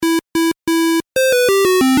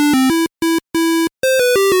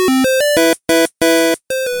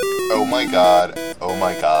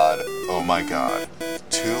Oh my god.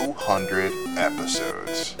 200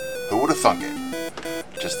 episodes. Who would have thunk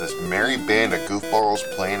it? Just this merry band of goofballs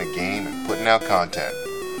playing a game and putting out content.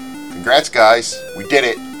 Congrats, guys. We did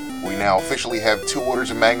it. We now officially have 2 orders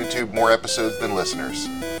of magnitude more episodes than listeners.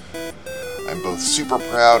 I'm both super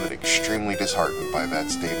proud and extremely disheartened by that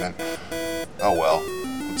statement. Oh well.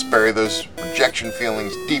 Let's bury those rejection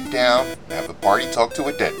feelings deep down and have the party talk to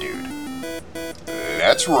a dead dude.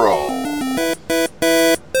 Let's roll.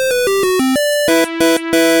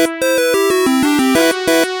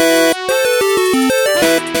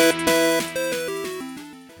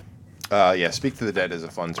 Yeah, Speak to the Dead is a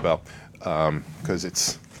fun spell, because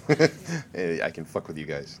it's I can fuck with you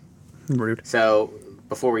guys. Rude. So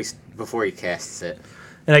before he casts it,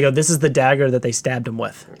 And I go, this is the dagger that they stabbed him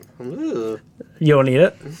with. ooh, You don't need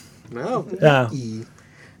it? no. Oh.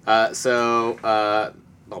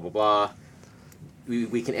 Blah blah blah.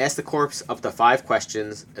 We can ask the corpse up to 5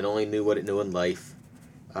 questions and only knew what it knew in life.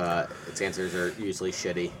 Its answers are usually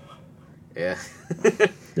shitty. Yeah.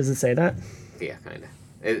 Does it say that? Yeah, kind of.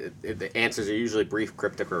 The answers are usually brief,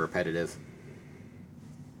 cryptic, or repetitive.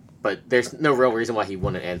 But there's no real reason why he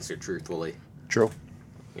wouldn't answer truthfully. True.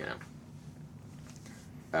 You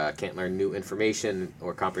know. Can't learn new information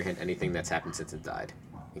or comprehend anything that's happened since it died.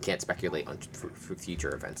 You can't speculate on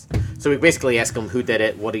future events. So we basically ask him who did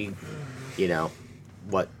it, what he,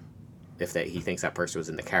 what if he thinks that person was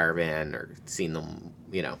in the caravan or seen them,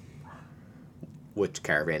 which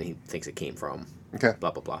caravan he thinks it came from. Okay.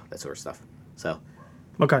 Blah, blah, blah. That sort of stuff. So,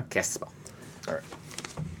 Okay. cast the spell. All right.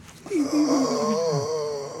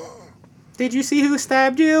 Did you see who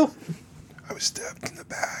stabbed you? I was stabbed in the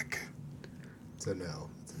back. It's a no.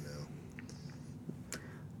 It's a no.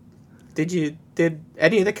 Did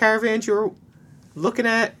any of the caravans you were looking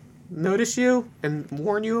at notice you and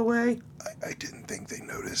warn you away? I didn't think they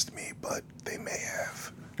noticed me, but they may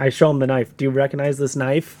have. I show him the knife. Do you recognize this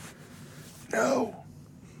knife? No.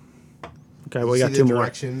 Okay, well, we got See 2 the more.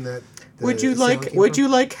 direction that the Would you sound came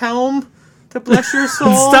from? like Helm to bless your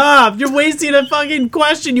soul? Stop! You're wasting a fucking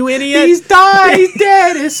question, you idiot! He's died. He's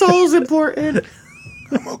dead. His soul's important.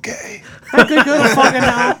 I'm okay. I could go to fucking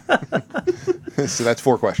hell. So that's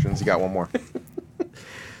 4 questions. You got 1 more.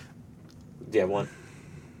 Yeah, 1.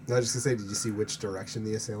 I was just gonna say, did you see which direction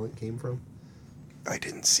the assailant came from? I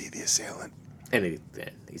didn't see the assailant. And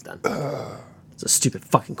he's done. It's a stupid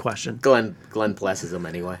fucking question. Glenn blesses him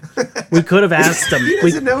anyway. We could have asked him. He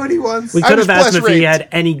doesn't know what he wants. We I could was have asked him if he blessed had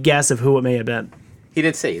any guess of who it may have been. He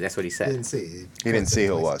didn't see. That's what he said. Didn't see. He didn't see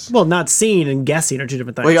who it was. Well, not seeing and guessing are 2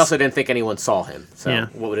 different things. Well, he also didn't think anyone saw him. So Yeah.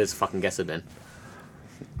 what would his fucking guess have been?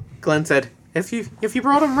 Glenn said, "If you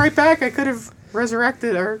brought him right back, I could have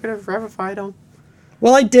resurrected or could have revivified him."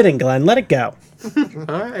 Well, I didn't, Glenn. Let it go.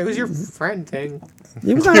 Alright, it was your friend thing.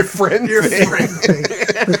 He was not Your a, friend. Your thing.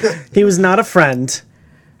 friend. he was not a friend.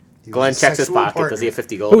 He Glenn was a checks his sexual pocket. Does he have partner.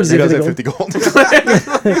 50 gold? Oh, does He he does have have 50 50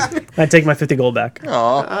 gold. I take my 50 gold back.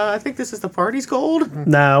 Aw. I think this is the party's gold.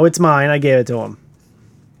 No, it's mine. I gave it to him.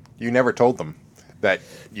 You never told them that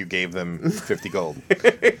you gave them 50 gold.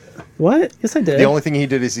 What? Yes, I did. The only thing he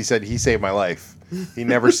did is he said he saved my life. He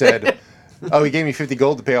never said, "Oh, he gave me 50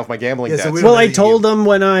 gold to pay off my gambling Yeah, so debts." we don't Well, know I that told you- them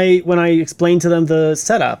when I explained to them the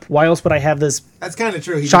setup. Why else would I have this? That's kind of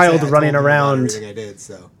true. He did Child say, I running told him about around. Everything I did,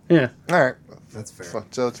 so Yeah. All right. that's fair.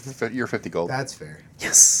 So it's you're 50 gold. That's fair.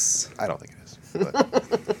 Yes. I don't think it is.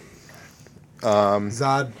 But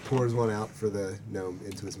Zod pours one out for the gnome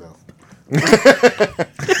into his mouth.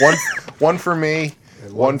 one for me,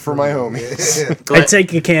 And one for my me. homies. Yeah. Glenn, I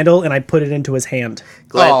take a candle and I put it into his hand.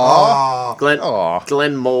 Glenn, Aw. Glenn, Aw.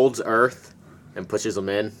 Glenn molds earth and pushes them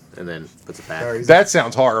in, and then puts it back. Sorry, That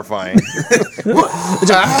sounds horrifying.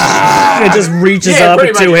 It just reaches Yeah, up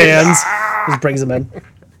with pretty 2 much. hands. Just brings them in.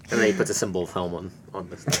 And then he puts a symbol of Helm on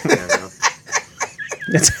the.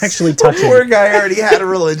 It's actually touching. Poor guy already had a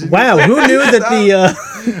religion. Wow, who knew that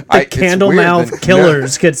the It's candle weird mouth that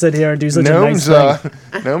killers could sit here and do such Gnomes, a nice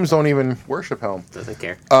thing? gnomes don't even worship Helm. Doesn't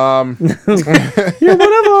care. You're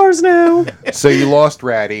one of ours now. So you lost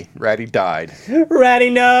Ratty. Ratty died. Ratty,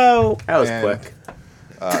 no. That was And- quick.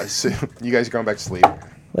 So you guys are going back to sleep.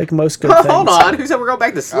 Like most good things. Hold on. Who said we're going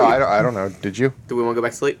back to sleep? Oh, I don't know. Did you? Do we want to go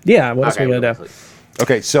back to sleep? Yeah, what else are we we'll going go to back to sleep.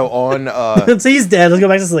 Okay, so on do? So he's dead. Let's go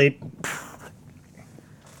back to sleep.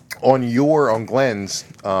 on Glenn's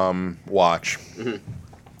watch,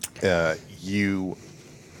 you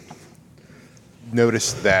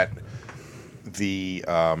notice that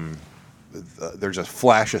there's a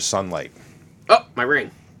flash of sunlight. Oh, my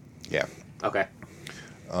ring. Yeah. Okay.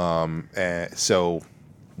 So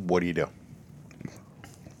what do you do?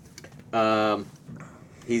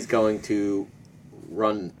 He's going to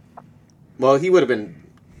Well, he would have been.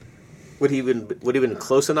 Would he have been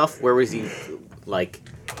close enough? Where was he? Like,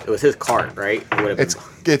 it was his cart, right? It would have been.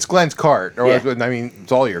 It's Glenn's cart, or Yeah. I mean,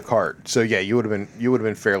 it's all your cart. So yeah, you would have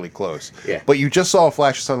been fairly close. Yeah. But you just saw a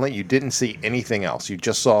flash of sunlight. You didn't see anything else. You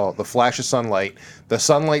just saw the flash of sunlight. The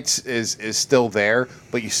sunlight is still there,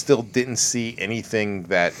 but you still didn't see anything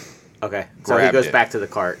that. Okay, so he Grabbed goes it. back to the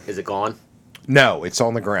cart. Is it gone? No, it's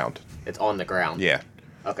on the ground. It's on the ground. Yeah.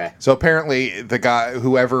 Okay. So apparently, the guy,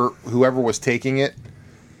 whoever was taking it,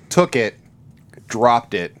 took it,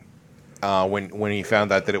 dropped it, when he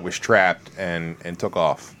found out that it was trapped, and took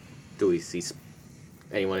off. Do we see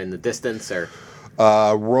anyone in the distance or?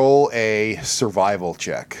 Roll a survival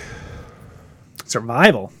check.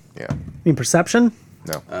 Survival. Yeah. I mean perception.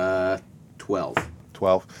 No. 12.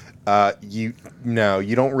 12. You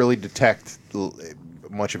don't really detect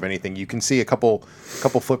much of anything. You can see a couple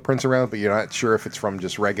footprints around, but you're not sure if it's from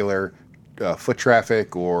just regular foot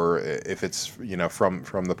traffic or if it's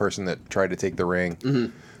from the person that tried to take the ring.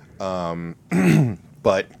 Mm-hmm.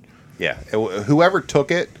 But yeah, whoever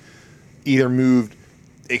took it either moved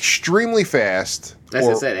extremely fast As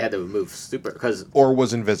I said, it had to move super because or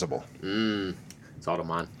was invisible. it's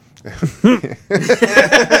Automon.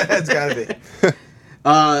 It's gotta be.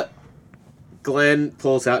 Glenn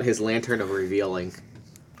pulls out his lantern of revealing.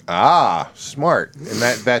 Ah, smart.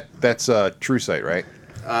 And that's true sight, right?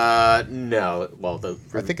 No. Well,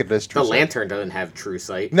 I think it is true the sight. lantern doesn't have true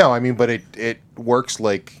sight. No, I mean, but it works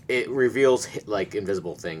like It reveals like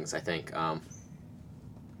invisible things. I think.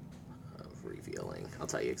 Revealing. I'll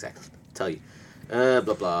tell you exactly. Tell you. Blah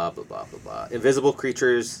blah blah blah blah blah. Invisible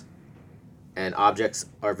creatures and objects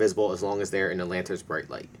are visible as long as they're in the lantern's bright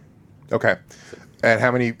light. okay. And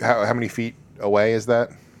how many feet away is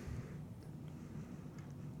that?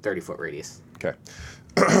 30-foot radius. Okay.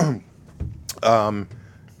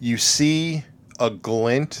 You see a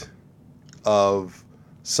glint of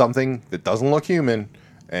something that doesn't look human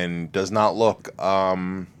and does not look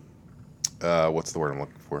what's the word I'm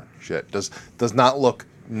looking for? Shit. Does not look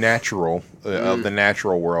natural of the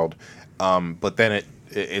natural world. But then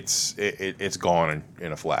it's gone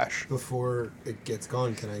in a flash. Before it gets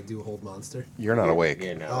gone, can I do hold monster? You're not awake.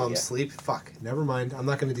 Yeah, no, Oh, I'm yeah. asleep. Fuck. Never mind. I'm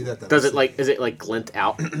not gonna do that. Then. Does I'm it like? Is it like glint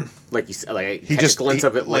out? Like you said, like He catch just a glimpse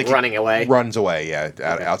of it like running away. Runs away, yeah,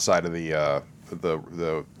 Okay. outside of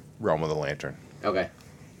the realm of the lantern. Okay.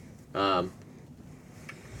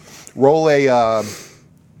 Roll a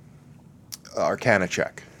Arcana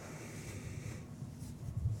check.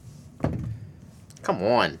 Come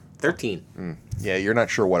on, 13. Yeah, you're not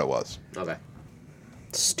sure what it was. Okay.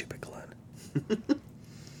 Stupid Glenn.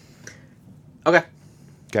 Okay.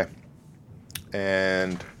 Okay.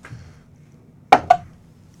 And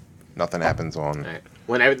nothing happens on. All right.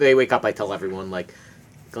 Whenever they wake up, I tell everyone like,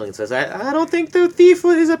 Glenn says, I don't think the thief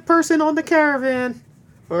is a person on the caravan,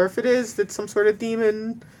 or if it is, it's some sort of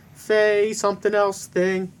demon, fae, something else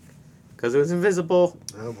thing, because it was invisible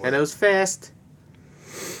Oh, boy. and it was fast.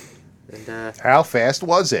 And How fast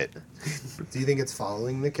was it? Do you think it's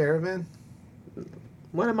following the caravan?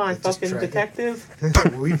 what am I, It's just fucking tracking.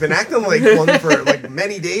 detective? We've been acting like one for like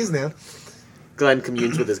many days now. Glenn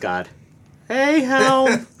communes with his god. Hey,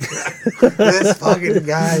 Helm, This fucking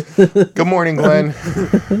guy. Good morning, Glenn.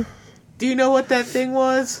 do you know what that thing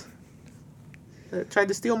was? That tried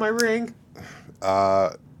to steal my ring.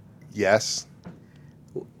 Yes.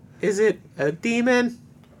 Is it a demon?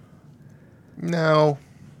 No.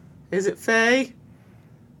 Is it fae?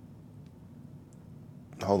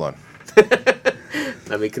 Hold on.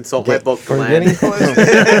 Let me consult my book, We're Glenn. getting close.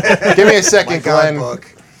 Give me a second, My God Glenn.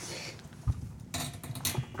 book.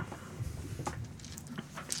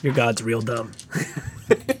 Your god's real dumb.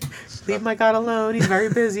 Leave my god alone. He's very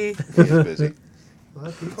busy. He's busy. A lot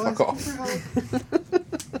of people Fuck asking off. for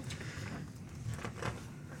help.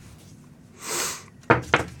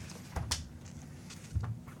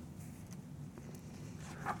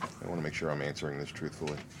 I want to make sure I'm answering this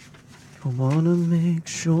truthfully. I wanna make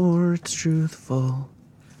sure it's truthful.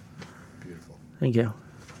 Beautiful. Thank you.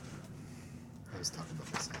 I was talking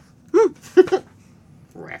about myself.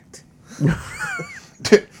 Wrecked.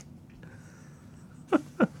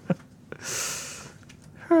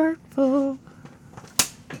 Hurtful.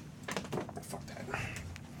 Fuck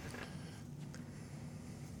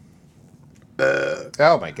that.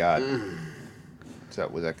 Oh my god.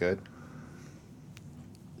 Was that good?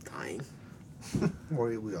 Dying.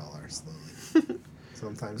 We all are slowly.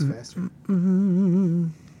 Sometimes faster.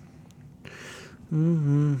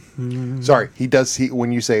 Sorry, he does.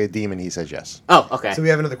 When you say a demon, he says yes. Oh, okay. So we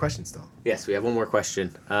have another question still. Yes, we have one more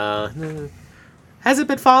question. Has it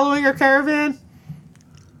been following our caravan?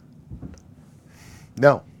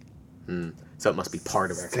 No. So it must be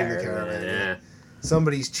part of our It's in the caravan. caravan, Yeah. yeah.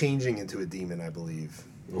 Somebody's changing into a demon, I believe.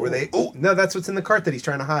 Or they... Oh, no, that's what's in the cart that he's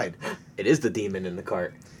trying to hide. It is the demon in the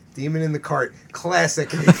cart. Demon in the cart.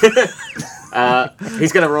 Classic.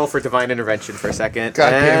 He's gonna roll for divine intervention for a second.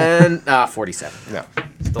 God damn and 47. No.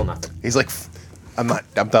 Still nothing. He's like, I'm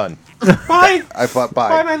done. Bye. I thought, bye.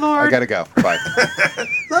 Bye, my lord. I gotta go. Bye.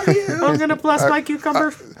 Love you. I'm gonna bless my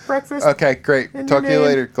cucumber breakfast. Okay, great. In Talk your to you name.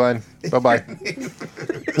 later, Glenn. Bye-bye.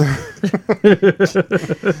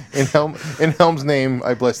 In Helm's name,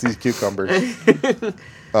 I bless these cucumbers.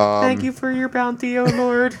 Thank you for your bounty, O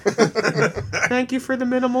Lord. Thank you for the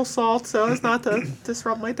minimal salt so as not to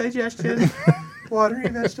disrupt my digestion. Watery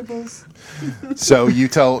vegetables. So you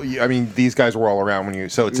tell, I mean, these guys were all around when you,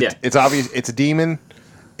 so it's obvious, it's a demon.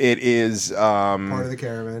 It is, Part of the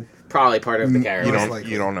caravan. Probably part of the caravan. likely.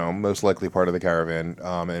 you don't know, most likely part of the caravan.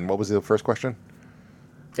 And what was the first question?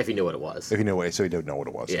 If you knew what it was. If you knew what, so he didn't know what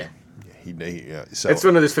it was. Yeah. So It's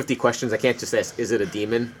one of those 50 questions. I can't just ask, is it a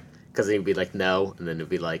demon? Because then he'd be like, no. And then it'd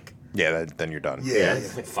be like, yeah, then you're done. Yeah.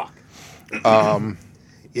 Fuck.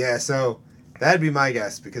 Yeah, so that'd be my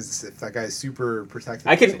guess, because if that guy's super protective...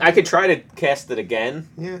 I could try to cast it again,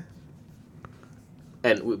 Yeah.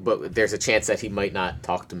 but there's a chance that he might not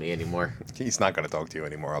talk to me anymore. He's not going to talk to you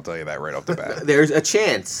anymore. I'll tell you that right off the bat. There's a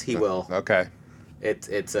chance he will. Okay. It's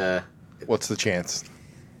What's the chance?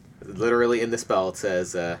 literally in the spell. It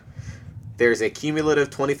says there's a cumulative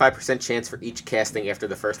 25% chance for each casting after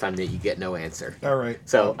the first time that you get no answer. All right.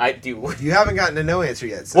 So I do. You haven't gotten a no answer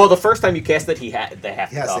yet. So. Well, the first time you cast it, they have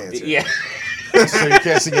He to has to talk. answer. Yeah. So you're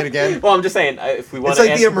casting it again? Well, I'm just saying if we want it's to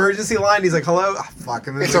like ask the emergency line. He's like, "Hello." Oh, fuck.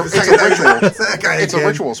 And then It's a the second ritual. time, it's that guy It's a again.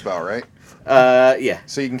 ritual spell, right? Yeah.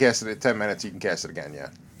 So you can cast it at 10 minutes. You can cast it again, yeah.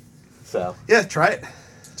 So. Yeah, try it.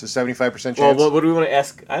 It's a 75% chance. Well, what do we want to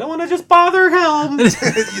ask? I don't want to just bother Helm.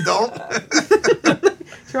 You don't.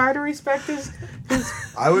 Try to respect his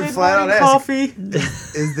I would flat out ask: coffee.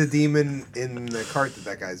 is the demon in the cart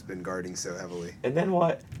that guy's been guarding so heavily? And then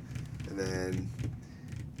what? And then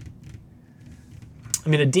I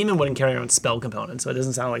mean, a demon wouldn't carry around spell components, so it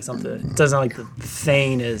doesn't sound like something. It doesn't sound like the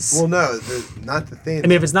Thane is. well, no, not the thing. I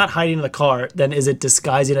mean, if it's not hiding in the cart, then is it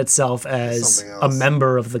disguising itself as Something a else.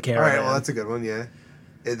 member of the all caravan? right, well, that's a good one. Yeah,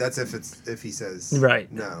 that's if he says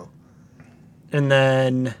Right. No, And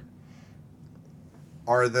then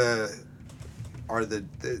are that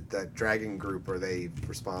dragon group, are they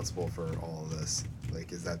responsible for all of this?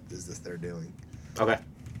 Like, is this their doing? Okay.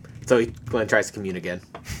 So Glenn tries to commune again.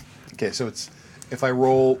 Okay, so it's if I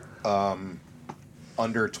roll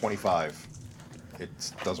under 25, it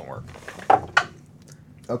doesn't work.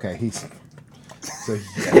 Okay, he's so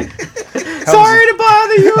yeah. Sorry to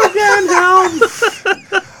bother you again, Helm.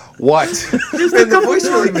 What? And the voice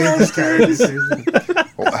really made this character. Seriously.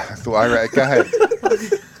 All right, go ahead.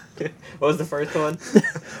 What was the first one?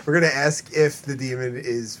 We're gonna ask if the demon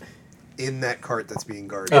is in that cart that's being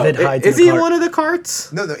guarded. If it hides in Is the he in in one of the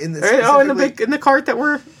carts? No, in the In the specifically in the cart that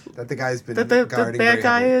we're that the guy's been that the guarding. bad very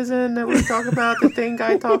guy heavily. is in that we talk about the thing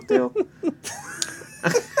guy talked to.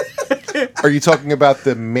 Are you talking about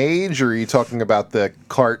the mage, or are you talking about the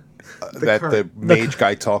cart that cart. the mage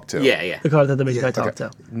guy talked to? Yeah. the cart that the big Yeah, guy okay. talked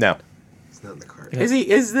to. No, It's not in the cart.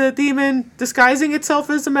 Is the demon disguising itself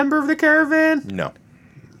as a member of the caravan? no.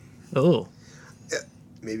 Oh,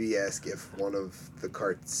 Maybe ask if one of the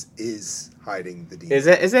carts is hiding the demon.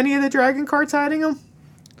 Is any of the dragon carts hiding him?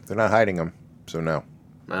 They're not hiding them, so no.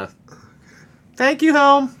 Thank you,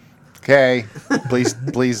 Helm. Okay,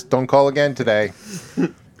 please don't call again today.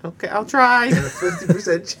 Okay, I'll try.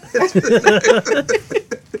 50% chance.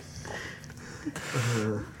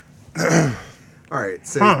 All right,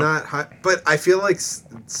 so he's not but I feel like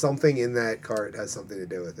something in that cart has something to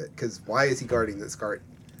do with it. Because why is he guarding this cart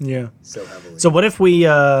yeah. so heavily? So what if we?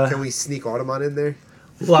 Can we sneak Automon in there?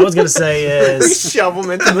 Well, I was gonna say is Shove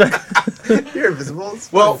them into the. You're invisible.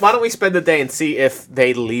 It's Well, fine. why don't we spend the day and see if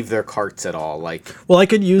they leave their carts at all? Like, well, I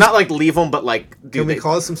could use. not like leave them, but like, do Can we they?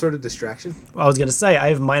 cause some sort of distraction? I was gonna say I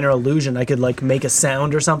have minor illusion. I could like make a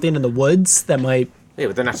sound or something in the woods that might Yeah,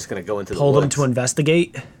 but they're not just gonna go into pull the them woods. to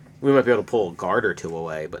investigate. We might be able to pull a guard or two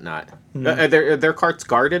away, but not. Are their carts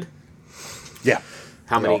guarded? Yeah,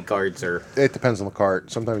 How many Yeah. guards are? it depends on the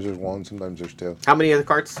cart. Sometimes there's one, sometimes there's two. How many of the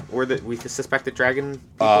carts were that we suspected dragon?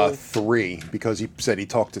 People? 3, because he said he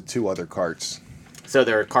talked to 2 other carts. So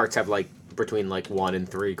their carts have like between like 1 and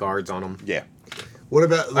 3 guards on them. Yeah, What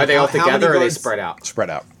about? Are they all how many together or are they guards- spread out?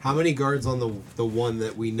 spread out. How many guards on the one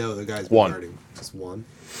that we know the guy's been One. guarding? Just one.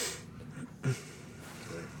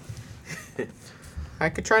 I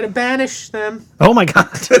could try to banish them. Oh my god!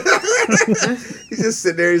 He's just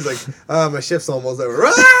sitting there. He's like, my shift's almost over.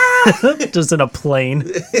 Ah! Just in a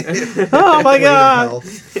plane. Oh my god!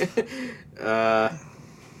 I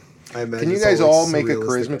imagine Can you it's guys like all make a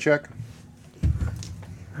surrealistic. charisma check?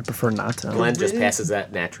 I prefer not to. Glenn just passes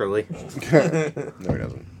that naturally. No, he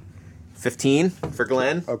doesn't. 15 for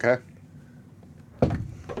Glenn. Okay.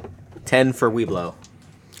 10 for Weeblow.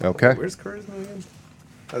 Okay. Where's charisma again?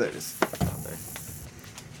 Oh, there it is.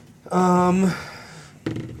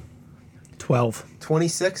 12.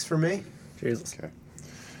 26 for me. Jesus.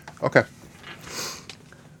 Okay.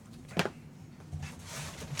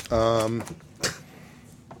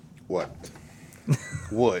 What?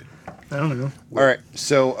 What? I don't know. All right.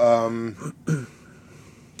 So,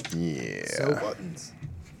 yeah. So buttons.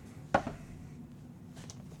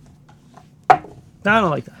 No, I don't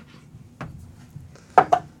like that.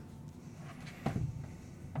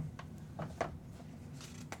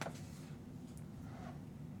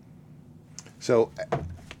 So,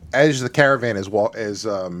 as the caravan is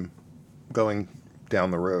going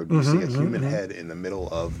down the road, you see a human head in the middle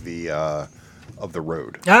of the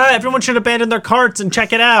road. Everyone should abandon their carts and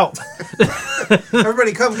check it out.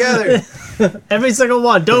 Everybody come gather. Every single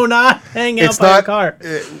one. Do not hang out It's by not- your cart.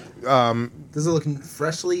 Does it look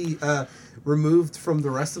freshly removed from the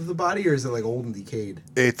rest of the body, or is it like old and decayed?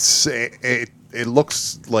 It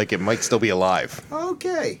looks like it might still be alive.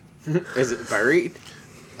 Okay. Is it buried?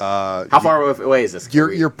 How far away is this?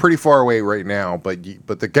 You're pretty far away right now, but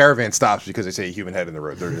the caravan stops because they say a human head in the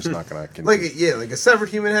road. They're just not going to Like like a severed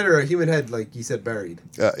human head or a human head, like you said, buried.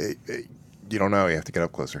 you don't know. You have to get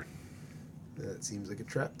up closer. That seems like a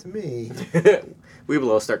trap to me.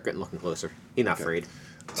 Weeblow start looking closer. He's not afraid.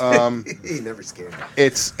 He never scared.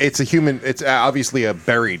 It's a human. It's obviously a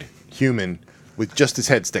buried human with just his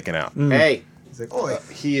head sticking out. Hey, He's like, oh,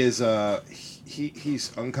 He is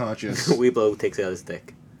he's unconscious. Weeblow takes out his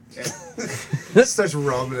dick. starts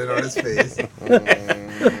rubbing it on his face.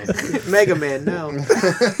 Mega Man, no.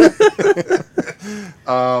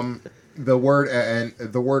 The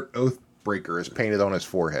word Oathbreaker is painted on his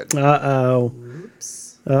forehead. Uh-oh.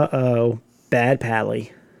 Bad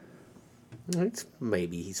Pally.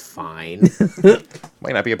 Maybe he's fine.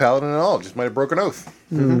 Might not be a paladin at all. Just might have broken oath.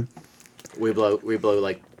 Weeblow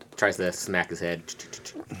like tries to smack his head.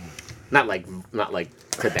 Not like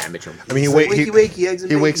to damage him. I mean, It's like, wakey, eggs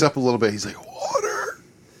and he wakes bacon. up a little bit. He's like, water.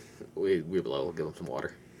 Weeblow will give him some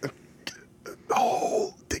water.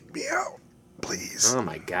 Oh, dig me out, please. Oh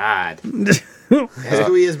my god. Ask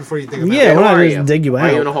who he is before you think about Yeah, it. we're Where not are going to you? dig you Why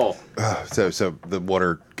are you in a out. hole? So the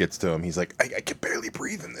water gets to him. He's like, I can barely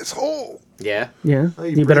breathe in this hole. Yeah. Yeah. Oh,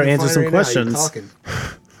 You better breathing answer fine some right now. You're questions. talking.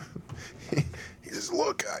 He says,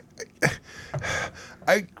 look,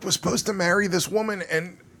 I was supposed to marry this woman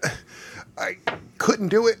and I couldn't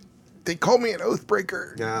do it. They called me an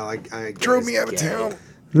oathbreaker. No, I Drove me out of gay. town.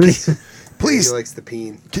 He Please, likes the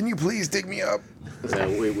peen. can you please dig me up? So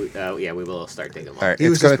we will start digging him up. All right, He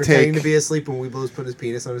was it's gonna just pretending take. to be asleep when Weeblows put his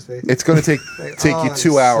penis on his face. It's gonna take you oh,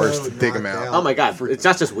 2 hours so to dig him out. knocked Oh my god, it's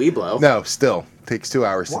not just Weeblow. No, still takes 2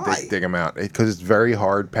 hours Why? to dig him out because it's very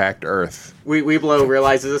hard packed earth. Weeblow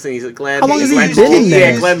realizes this and he's like, Glenn. How long he's has he Glenn been Mold-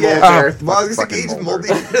 there? Yeah, Glenn Yeah. Mold's Oh. Earth. Well, I was Fucking gonna Mulder.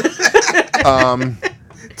 moldy.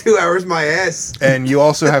 2 hours, my ass. And you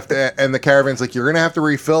also have to. And the caravan's like, you're gonna have to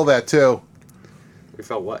refill that too. We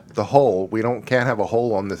felt what? The hole. We can't have a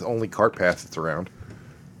hole on this only cart path that's around.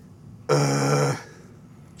 Can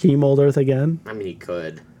you mold Earth again? I mean, he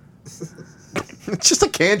could. It's just a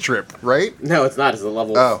cantrip, right? No, it's not. It's a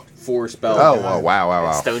level Oh. 4 spell. Oh,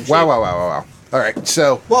 wow. Stone Wow. All right,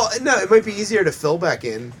 so Well, no, it might be easier to fill back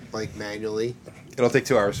in, like, manually. it'll take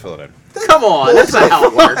 2 hours to fill it in. Come on, that's not how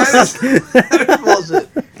it works. Bullshit.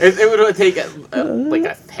 It would take like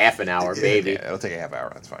a half an hour, maybe. Yeah, it'll take a half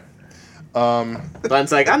hour. That's fine.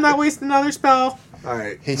 Glenn's like, I'm not wasting another spell. All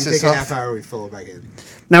right. He We says take a something- half hour, we fill it back in.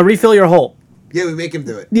 Now refill your hole. Yeah, we make him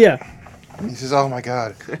do it. Yeah. He says, "Oh my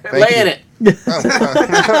god, thank Lay you." in it.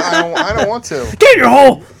 I don't want to. Get in your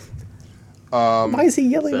hole! Why is he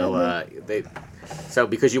yelling at me? So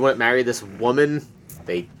because you wouldn't marry this woman,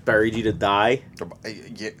 they buried you to die.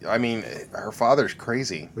 I mean, her father's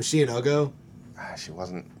crazy. Was she an Uggo? She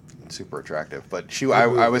wasn't super attractive, but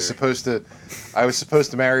I was supposed to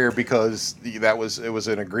marry her because it was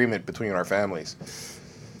an agreement between our families.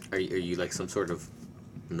 Are you like some sort of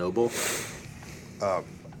noble?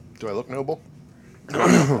 Do I look noble?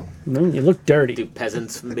 No, you look dirty. Do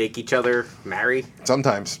peasants make each other marry?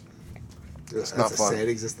 Sometimes. That's not a fun. sad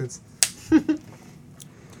existence.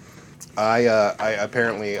 I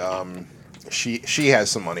apparently she has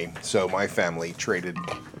some money, so my family traded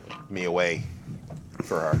me away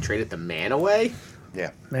for her. Traded the man away?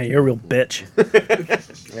 Yeah. Man, you're a real bitch.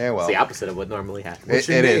 Yeah, well. It's the opposite of what normally happens. What's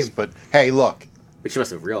your It is, name? but hey, look. But she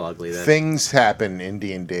must have real ugly then. Things happen in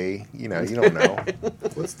D&D. You know, you don't know.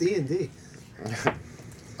 What's D&D?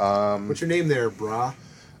 What's your name there, brah?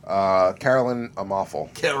 Carolyn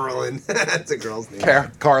Amawful. Carolyn. That's a girl's name.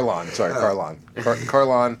 Carlon. Sorry, Carlon.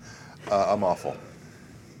 Carlon Amawful.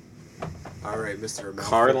 All right, Mr. Amalfi.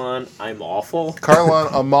 Carlon, I'm awful. Carlon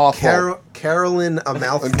Amawful. Carolyn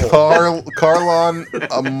Amalfi. Carlon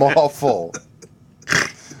Amawful.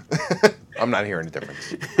 I'm not hearing a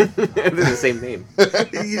difference. They're the same name.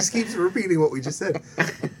 He just keeps repeating what we just said.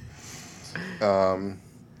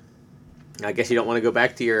 I guess you don't want to go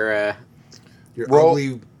back to your. Your Roll-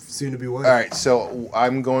 ugly soon-to-be wife. All right, so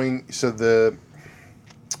I'm going. So the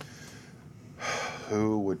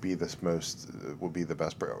who would be the best?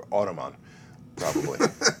 Automon, probably.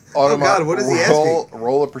 Automon. God, what is he asking?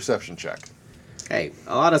 Roll a perception check. Hey,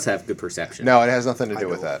 a lot of us have good perception. No, it has nothing to do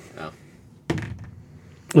I with don't. that.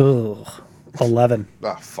 Oh. Ugh. 11.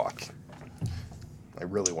 Ah, fuck. I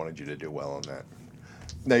really wanted you to do well on that.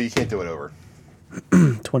 No, you can't do it over.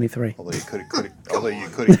 23. Although you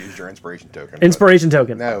could have used your inspiration token. but- Inspiration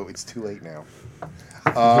token. No, it's too late now.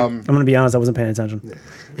 I'm going to be honest, I wasn't paying attention.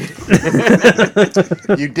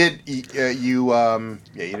 You did. You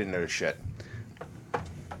didn't notice shit.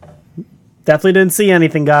 Definitely didn't see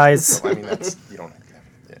anything, guys. I mean, that's you don't.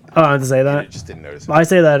 Yeah, Oh, I have to say you that. just didn't notice. I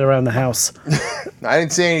say that around the house. I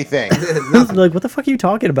didn't say anything. Like, what the fuck are you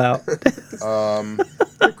talking about?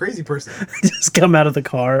 You're a crazy person. Just come out of the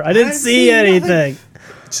car. I didn't see anything.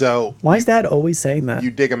 So Why is Dad always saying that?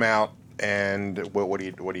 you dig him out, and what are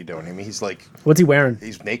you doing? I mean, he's like What's he wearing?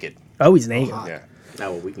 he's naked. Oh, he's naked. Yeah,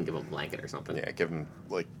 Oh, well, we can give him a blanket or something. yeah. Give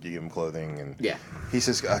him clothing, and Yeah. he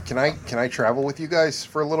says, "Can I travel with you guys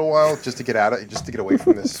for a little while just to get away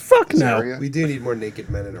from this Fuck this no. area? We do need more naked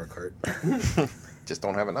men in our cart. Just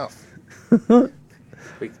don't have enough."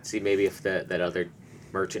 We can see maybe if that other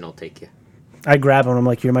merchant will take you. I grab him. I'm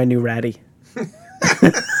like, you're my new ratty.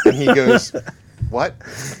 And he goes, "What?"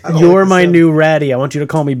 I don't You're like my this new ratty. I want you to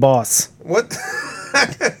call me boss. What?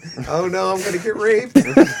 Oh no, I'm gonna get raped.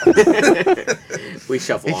 We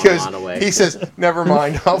shuffle He on goes. on away. He says, "Never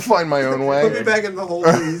mind. I'll find my own Put me way. back in the hole,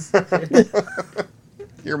 please.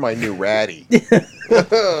 You're my new ratty."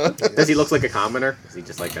 Does he look like a commoner? Is he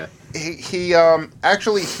just like a? He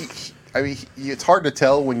actually I mean it's hard to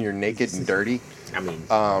tell when you're naked and dirty. I mean,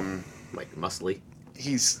 like muscly.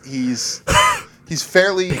 He's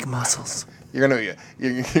fairly. Big muscles. You're gonna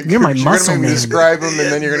my muscle gonna man. describe him,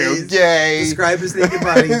 and then you're gonna go gay. Describe his naked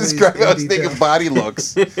body. please, Describe in how his detail. naked body looks.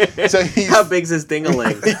 So he's How big's his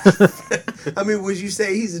dingaling? I mean, would you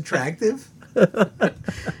say he's attractive?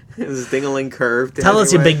 Is his dingaling curved? in Tell any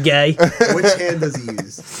us, you way? big gay. Which hand does he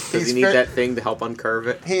use? Does he's he need fair- that thing to help uncurve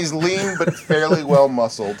it? he's lean but fairly well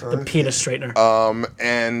muscled. Penis straightener.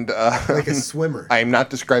 And Like a swimmer. I am not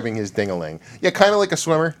describing his dingaling. Yeah, kind of like a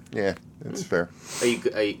swimmer. Yeah, that's fair.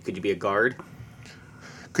 Could you be a guard?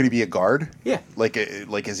 Could he be a guard? Yeah. Like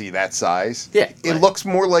is he that size? Yeah, It like- looks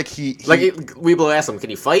more like Weeble asked him, "Can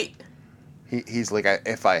you fight?" he's like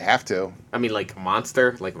if I have to. I mean, like a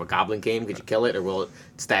monster, like if a goblin came, could you kill it, or will it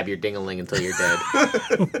stab your dingaling until you're dead?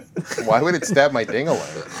 Why would it stab my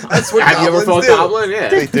dingaling? That's what Have you ever goblins fought do. goblin? Yeah.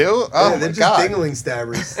 They do? Oh Yeah, they're my just god! dingling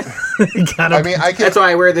stabbers. Gotta- I mean, I That's can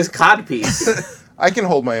why I wear this cod piece. I can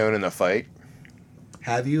hold my own in a fight.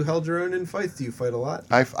 Have you held your own in fights? Do you fight a lot?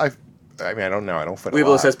 I mean, I don't know. I don't fight a Weeble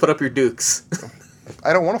lot. says, "Put up your dukes."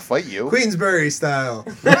 I don't want to fight you. Queensberry style.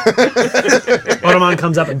 Automon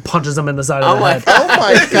comes up and punches him in the side of I'm the like, head. Oh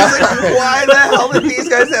my god! Why the hell did these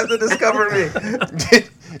guys have to discover me?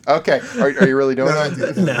 Okay, are you really doing No,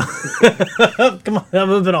 that? No. Come on, that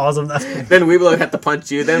would have been awesome. then Weeble had to punch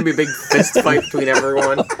you. Then it'd be a big fist fight between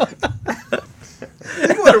everyone.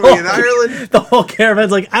 What are we in Ireland? The whole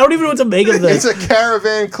caravan's like, I don't even know what to make of It's this. a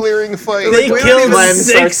caravan clearing fight. They we don't killed even Glenn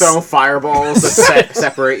starts 6. throwing fireballs to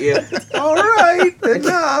separate you. All right,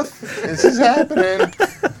 enough. This is happening.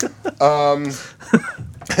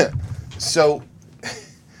 So,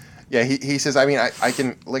 yeah, he says. I mean, I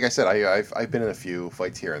can, like I said, I've been in a few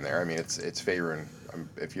fights here and there. I mean, it's favoring.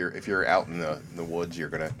 If you're out in the woods, you're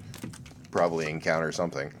gonna probably encounter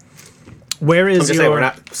something. Where I'm is just saying, your... we're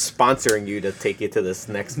not sponsoring you to take you to this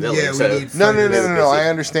next village. Yeah, we so need No. fighters. I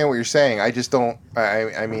understand what you're saying. I just don't.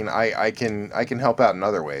 I mean, I can help out in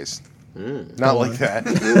other ways. Not like that.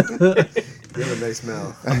 You have a nice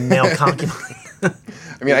mouth. a male concubine?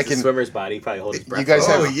 I mean, I It's a can. swimmer's body. Probably hold his breath. You guys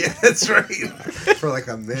Oh have. yeah, that's right. For like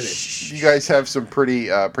a minute. You guys have some pretty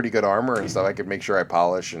good armor and stuff. I could make sure I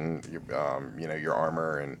polish and your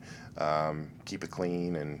armor and keep it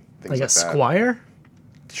clean and things Like like a that. squire?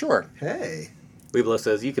 Sure. Hey. Weeblo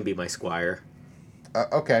says, "You can be my squire."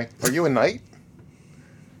 Okay. Are you a knight?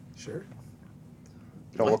 Sure.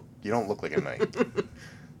 You don't look like a knight.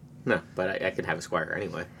 No, but I could have a squire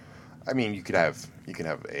anyway. I mean, you could have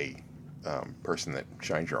a person that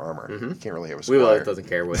shines your armor. Mm-hmm. You can't really have a squire. Weeblo doesn't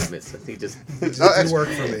care what he misses. He just It No, didn't work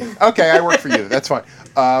for me. Okay, I work for you. That's fine.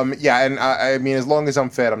 Yeah, and I mean, as long as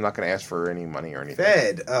I'm fed, I'm not going to ask for any money or anything.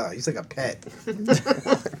 Fed. He's like a pet.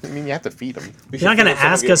 I mean, you have to feed him. You're not gonna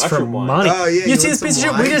ask us for money. Oh, yeah, you you see want this piece of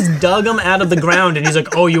some shit? We wine? just dug him out of the ground, and he's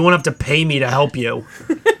like, "Oh, you won't have to pay me to help you."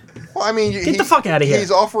 Well, I mean, Get the fuck outta here.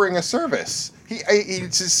 He's offering a service.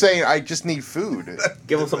 He's just saying, I just need food.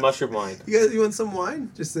 give him some mushroom wine. You want some wine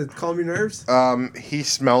just to calm your nerves? He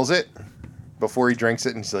smells it before he drinks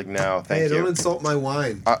it, and he's like, "No, thank Hey, don't you." insult my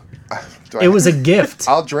wine. It was a gift.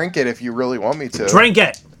 I'll drink it if you really want me to. Drink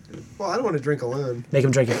it. Well, I don't want to drink alone. Make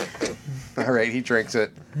him drink it. All right, he drinks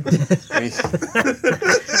it. And he's,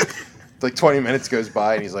 like 20 minutes goes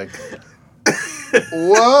by, and he's like,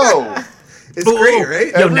 "Whoa!" It's great,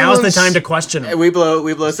 right? Yo, now's the Everyone's- time to question him.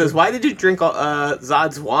 Weeblo says, "Why did you drink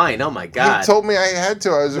Zod's wine? Oh my god!" You told me I had to.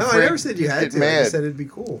 I was No, afraid. I never said you to had get to. I Mad. just said it'd be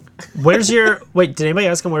cool. Where's your wait? Did anybody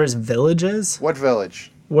ask him where his village is? What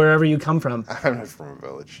village? Wherever you come from. I'm not from a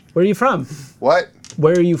village. Where are you from? What?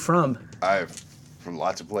 Where are you from? I'm from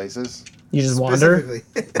lots of places. You just wander.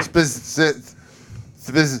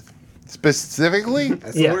 Specifically. Specifically,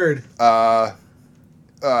 That's Yeah. the word.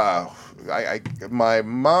 my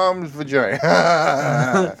mom's vagina.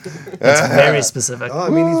 That's very specific. Oh, I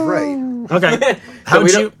mean, he's right. Okay. So How'd we,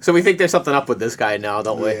 you? don't- so we think there's something up with this guy now,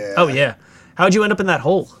 don't we? Yeah. Oh yeah. How'd you end up in that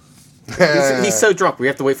hole? He's so drunk. We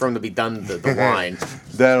have to wait for him to be done the wine.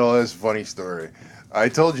 That is a funny story. I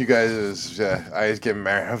told you guys it was, I was getting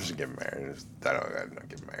married. I was getting married. I'm not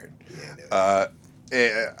getting married.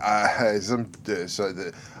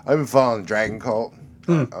 I've been following Dragon Cult.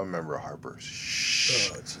 I'm a member of Harper's.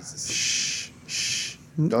 Shh. Oh, Jesus. Shh. Shh.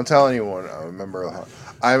 Don't tell anyone. I'm a member of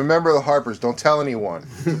the Harpers. Don't tell anyone.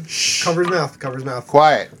 Shh. Cover his mouth. Cover his mouth.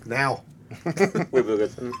 Quiet. Now. Weeblo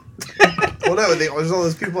goes, Well, no, there's all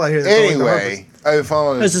those people out here that don't like the Anyway, I've been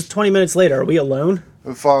following This is 20 minutes later. Are we alone?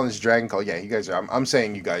 this Dragon Cult. Yeah, you guys are. I'm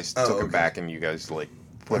saying you guys took him okay. back and you guys like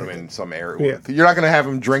put him in some area. Yeah. You're not gonna have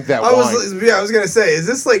him drink that I wine. was gonna say, is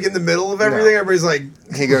this like in the middle of everything? No. Everybody's like,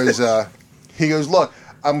 He goes, look,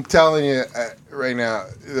 I'm telling you right now,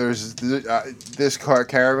 there's this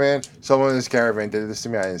caravan. Someone in this caravan did this to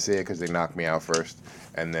me. I didn't see it because they knocked me out first,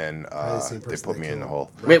 and then the same they person put that me in the killed.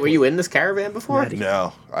 hole. "Wait, were you in this caravan before? Ready.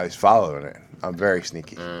 No, I was following it. I'm very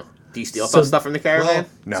sneaky, Do you steal So- stuff from the caravan?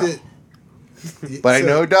 No. to- but I so-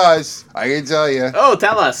 know it does. I can tell you. Oh,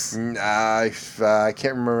 tell us I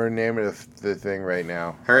can't remember the name of the thing right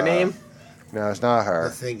now. her name. No, it's not her.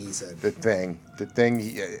 The thing he said. The thing.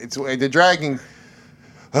 It's the dragon.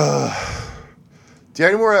 Do you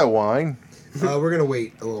have any more of that wine? We're gonna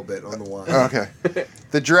wait a little bit on the wine. Okay.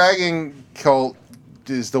 The dragon cult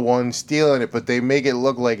is the one stealing it, but they make it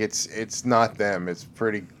look like it's not them. It's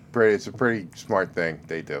pretty. It's a pretty smart thing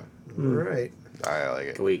they do. All right. I like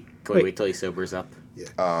it. Can we Wait. wait till he sobers up?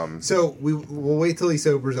 So we'll wait till he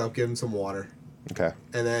sobers up, give him some water, Okay.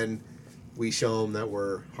 and then we show him that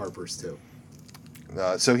we're Harpers too.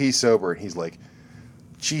 So he's sober and he's like,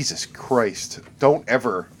 Jesus Christ! Don't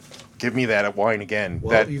ever give me that wine again.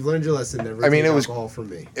 Well, you've learned your lesson. Never I mean, take it was- alcohol from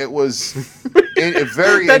me. It was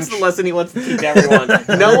very. That's the lesson he wants to teach everyone.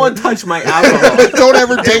 No one touch my alcohol. Don't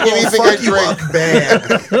ever take anything I Fuck you drink. up bad.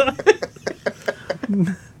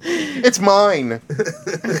 It's mine.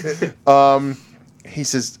 He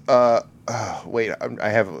says, wait, I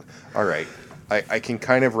have, all right. I can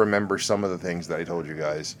kind of remember some of the things that I told you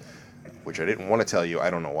guys, which I didn't want to tell you. I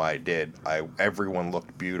don't know why I did. Everyone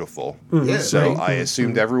looked beautiful. Yeah, So right. I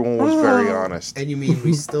assumed everyone was very honest. And you mean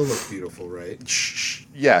we still look beautiful, right? Shh,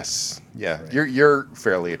 yes. Yeah. Right. You're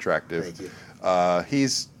fairly attractive. Thank you.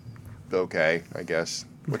 He's okay, I guess.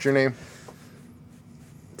 What's your name?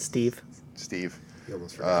 Steve. Steve. You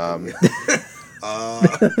almost forgot.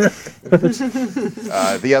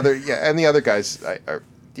 The other guys,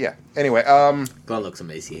 yeah. Anyway, Glenn looks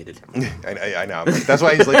emaciated. I know. But that's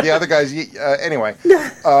why he's like the other guys. Anyway,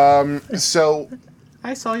 so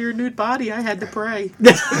I saw your nude body. I had to pray.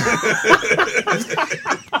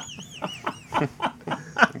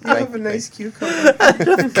 You have a nice cucumber.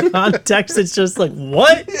 Context, it's just like,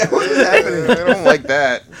 what? What is happening? I don't like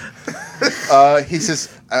that. He says,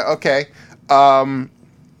 okay. All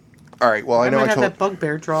right. Well, I know might I have told. that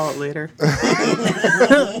bugbear draw it later.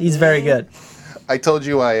 He's very good. I told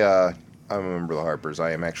you I'm a member of the Harpers.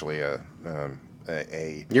 I am actually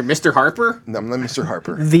You're Mr. Harper? I'm not Mr.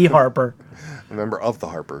 Harper. The Harper. A member of the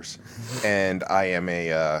Harpers, and I am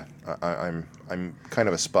I'm kind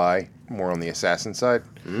of a spy, more on the assassin side.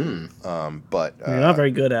 But You're not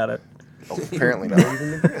very good at it. apparently not.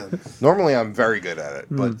 Even the ground. Normally, I'm very good at it,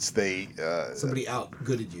 but they Somebody out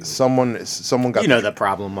good at you. someone got You know the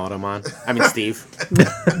problem, Automon. I mean, Steve.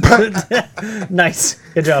 Nice.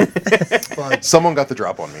 Good job. But someone got the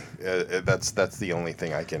drop on me. That's the only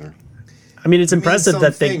thing I can. I mean, it's you mean impressive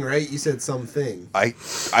that they. something, right? You said something. I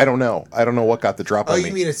don't know. I don't know what got the drop Oh, on you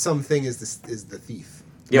me. mean it's something is the thief?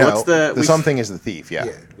 Yeah, No, what's the... something is the thief? Yeah.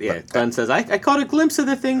 Yeah. Yeah, Dunn says, I caught a glimpse of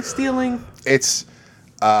the thing stealing. It's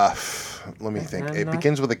let me think. It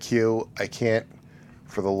begins with a Q. I can't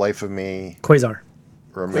for the life of me Quasar.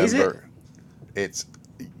 remember. It's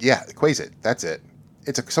Quasit. That's it.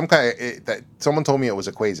 It's some kind of that someone told me it was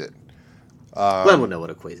a Quasit. Glenn will know what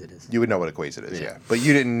a Quasit is. You would know what a Quasit is, Yeah. yeah. But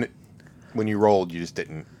you didn't when you rolled. You just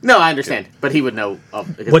didn't. No, I understand, but he would know.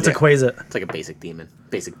 Because What's a yeah, Quasar? It's like a basic demon,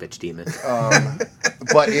 basic bitch demon.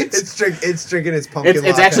 But it's It's drinking its pumpkin. It's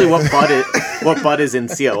latte. actually what Bud is in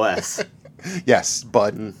COS. yes,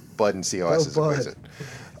 Bud and COS is a Bud. Quasit.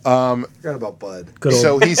 Forgot about Bud. Good old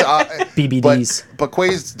So he's BBDs. But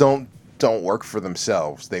Quasits don't work for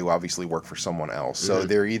themselves. They obviously work for someone else. So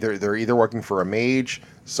they're either working for a mage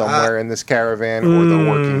somewhere in this caravan, or they're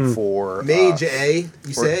working for Mage A,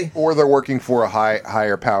 you say? or they're working for a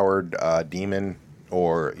higher powered demon,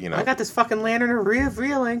 or I got this fucking lantern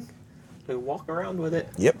revealing. We walk around with it.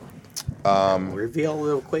 Yep. Reveal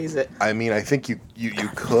little Quasit. I mean, I think you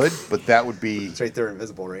could, but that would be It's right there,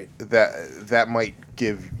 invisible, right? that might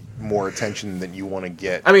give more attention than you want to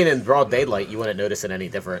get. I mean, in broad daylight, you wouldn't notice it any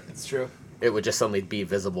different. It's true. It would just suddenly be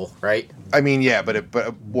visible, right? I mean, yeah, but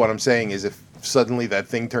what I'm saying is, if suddenly that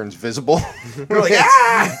thing turns visible, We're like,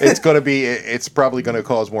 ah! it's probably gonna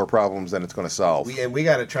cause more problems than it's gonna solve. We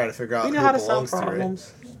got to try to figure out We know who how to it solve belongs to, right?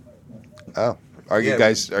 problems. Oh, are you Yeah,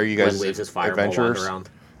 guys Glenn waves his fireball wand adventurers? around.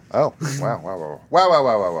 Oh,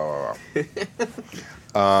 wow.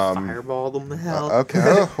 Fireball them the hell. Okay.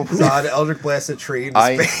 Zod Eldritch Blast a tree into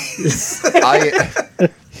I-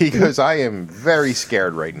 space. He goes, I am very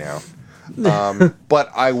scared right now.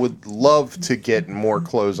 But I would love to get more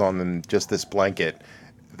clothes on than just this blanket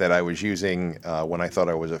that I was using when I thought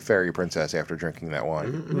I was a fairy princess after drinking that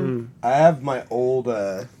wine. I have my old,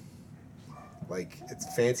 it's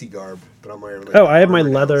fancy garb, but I'm wearing. Like, Oh, I have my armor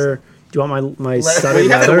now, leather. so- Do you want my Well, studded you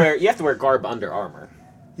leather? have to wear garb under armor.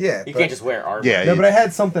 Yeah, You but, can't just wear armor. Yeah, No, but I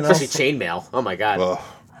had something else. Especially chainmail. Oh my god. Ugh.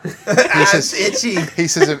 It's itchy. He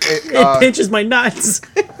says, It pinches my nuts.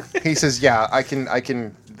 he says, yeah, I can.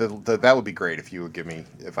 That would be great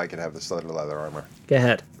if I could have the studded leather armor. Go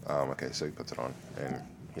ahead. Okay, so he puts it on, and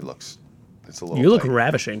he looks. It's a little. You look tight.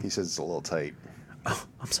 ravishing. He says it's a little tight.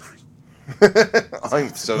 I'm sorry. I'm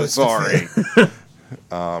so sorry.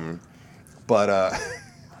 But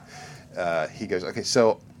he goes, okay,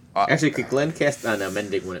 so Actually, could Glenn cast an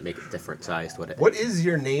amending? Would it make it different sized? Would it? What is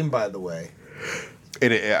your name, by the way?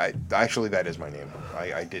 actually that is my name.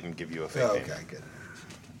 I didn't give you a fake Oh, name. okay, good.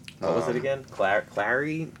 What was it again?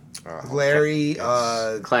 Clary? Glary,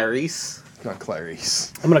 Clarice? Not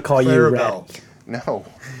Clarice. I'm gonna call you Clarabelle. Red. No,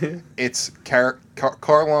 it's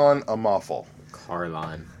Carlon Amoffel.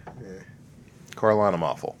 Carlon. Carlon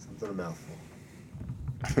Amoffel. Something a mouthful.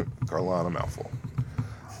 Carlon Amoffel.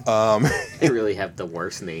 They really have the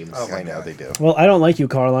worst names. Oh my I know God. they do. Well, I don't like you,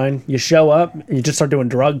 Carline. You show up and you just start doing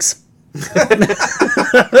drugs.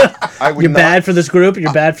 I would You're not, bad for this group.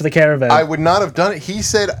 You're bad for the caravan. I would not have done it. He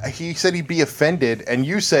said he'd be offended, and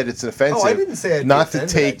you said it's offensive. Oh, I didn't say I'd not be to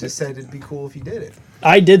offended. take. I just said it'd be cool if you did it.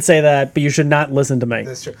 I did say that, but you should not listen to me.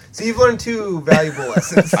 That's true. So you've learned two valuable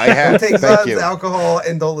lessons. I have. Take Thank Zod's you. alcohol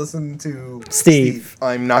and don't listen to Steve.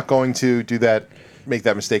 I'm not going to do that. Make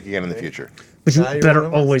that mistake again in the future. But you Now you're better one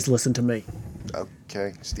of us. always listen to me.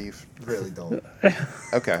 Okay, Steve. Really don't.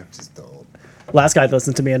 Okay. Just don't. Last guy that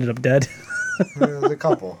listened to me ended up dead. There's a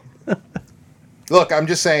couple. Look, I'm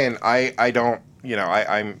just saying. I don't.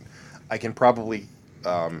 I can probably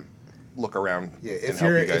look around Yeah, and if help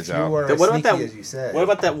you're you guys if you out. are Then as what about sneaky that? as you said. What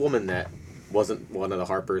about that woman that wasn't one of the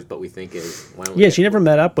Harpers, but we think is? Why don't we Yeah, get- she never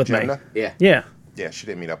met up with Jenna? me. Yeah. Yeah. Yeah, she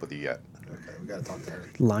didn't meet up with you yet. Okay, we gotta talk to her.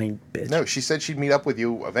 Lying bitch. No, she said she'd meet up with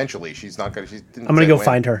you eventually. She's not gonna. She didn't I'm gonna say go when.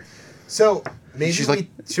 find her. So maybe She's we like-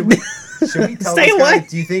 should we tell Stay this guy? away.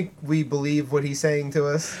 Do you think we believe what he's saying to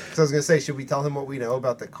us? Because I was gonna say, should we tell him what we know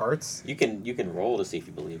about the carts? You can roll to see if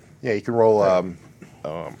you believe. Yeah, you can roll.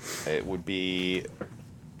 It would be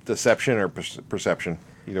deception or perception,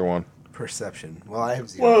 either one. Perception. Well, I have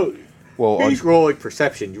 0. Well, He's rolling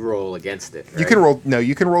perception. You roll against it. you right? can roll. No,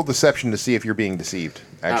 you can roll deception to see if you're being deceived.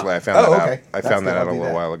 Actually, I found that okay. out. I That's found good, that I'll out a do little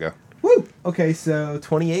that. while ago. Woo! Okay, so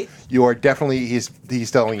 28. You are definitely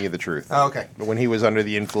he's telling you the truth. Oh, okay. But when he was under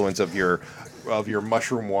the influence of your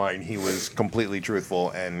mushroom wine, he was completely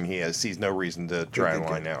truthful, and sees no reason to try and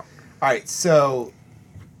lie now. All right, so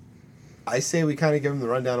I say we kind of give him the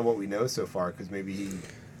rundown of what we know so far, because maybe he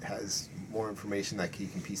has more information that he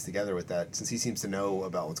can piece together with that, since he seems to know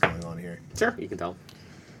about what's going on here. Sure, you can tell.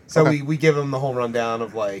 So Okay. we give him the whole rundown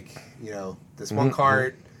of, like, this one Mhm,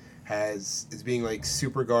 cart is being, like,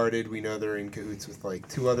 super guarded. We know they're in cahoots with, like,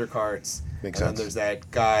 2 other carts. Makes and sense. then there's that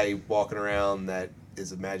guy walking around that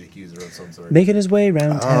is a magic user of some sort. Making his way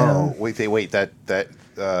around Oh, town. wait! That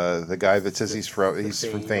the guy that says he's from or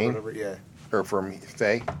Thane whatever, Yeah, or from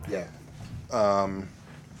Thay. yeah.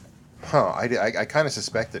 I kind of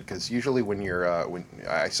suspected, because usually when when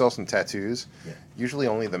I saw some tattoos, Yeah. usually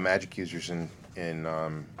only the magic users in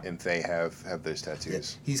Thay have those Yeah.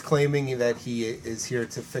 tattoos. He's claiming that he is here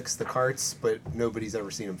to fix the carts, but nobody's ever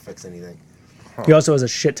seen him fix anything. He also has a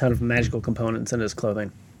shit ton of magical components in his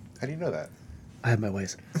clothing. How do you know that? I have my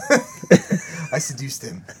ways. I seduced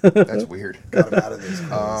him, That's weird. got him out of those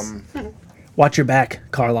clothes. Watch your back,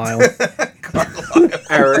 Carlisle.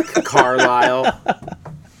 Eric Carlisle.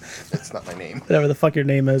 That's not my name. Whatever the fuck your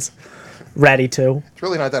name is. Ratty 2. It's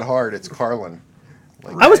really not that hard. It's Carlin.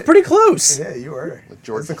 I was pretty close. Yeah, you were.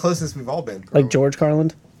 George- That's the closest we've all been. Like probably. George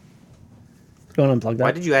Carlin. Go on, unplug that.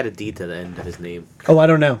 Why did you add a D to the end of his name? Oh, I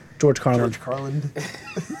don't know. George Carlin. George Carlin.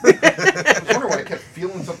 I wonder why I kept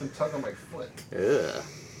feeling something tug on my foot. Ugh.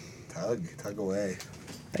 Tug away.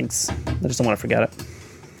 Thanks. I just don't want to forget it.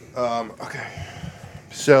 Okay.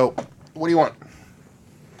 So, what do you want?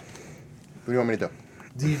 What do you want me to do?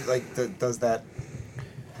 Do you does that?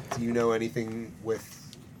 Do you know anything with?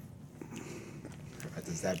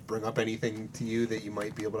 Does that bring up anything to you that you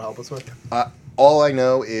might be able to help us with? All I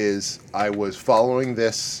know is I was following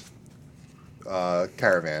this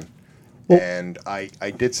caravan, Well- and I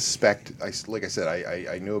did suspect. Like I said,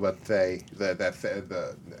 I knew about Thay, the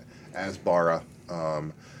Asbara.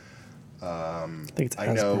 I think it's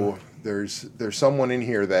I know there's someone in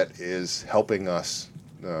here that is helping us,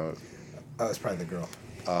 Oh, it's probably the girl.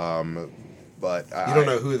 but You don't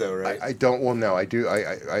know who though, right? I don't. Well, no, I do.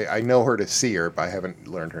 I know her to see her, but I haven't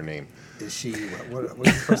learned her name. Is she? What is the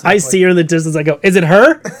person I that see her in the distance. I go, is it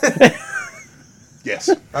her?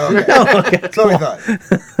 Yes. Oh, okay. That's what we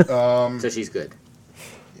thought. So she's good.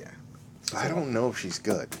 Yeah. I don't know if she's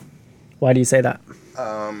good. Why do you say that?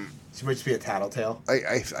 She might just be a tattletale.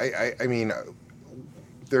 I mean,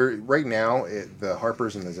 they're right now. The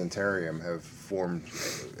Harpers and the Zentarium have formed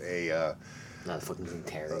a Not a fucking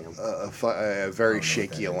Zentarium. a very what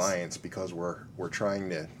shaky that is. alliance, because we're trying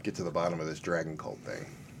to get to the bottom of this dragon cult thing.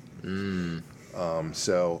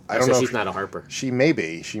 So I don't So know. she's if not a Harper. She may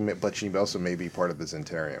be. But she also may be part of the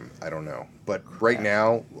Zentarium. I don't know. But right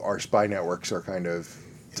now, our spy networks are kind of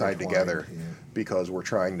tied Intertwined, together yeah. because we're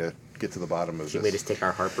trying to get to the bottom of She made us this take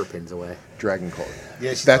our Harper pins away. dragon cult.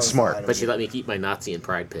 Yeah, she That's tells us smart. about it. But she let me keep my Nazi and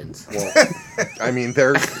Pride pins. Well, I mean,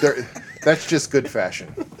 they're that's just good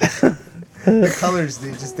fashion. The colors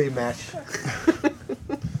they match.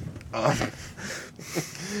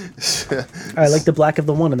 I like the black of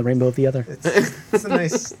the one and the rainbow of the other. It's a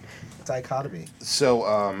nice dichotomy.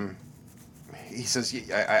 So he says,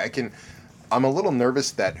 I can. I'm a little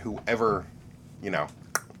nervous that whoever,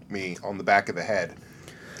 me on the back of the head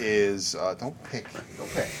is. Don't pick.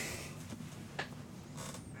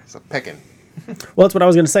 It's a picking. Well, that's what I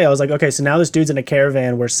was going to say. I was like, okay, so now this dude's in a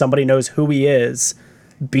caravan where somebody knows who he is,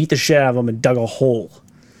 beat the shit out of him, and dug a hole.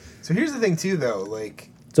 So here's the thing too, though. Like,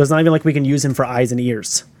 So it's not even like we can use him for eyes and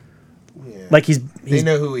ears. yeah, Like he's they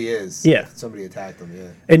know who he is. Yeah. If somebody attacked him. Yeah.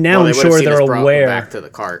 and now Well, I'm they would've sure seen us they're brought aware. back to the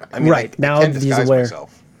cart. I mean, Right, I now can he's disguise aware.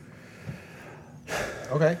 myself.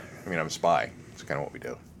 Okay. I mean, I'm a spy. That's kind of what we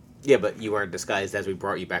do. Yeah, but you weren't disguised as we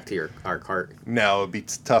brought you back to our cart. No, it'd be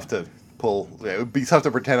tough to pull. It would be tough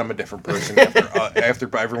to pretend I'm a different person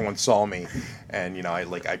after everyone saw me, and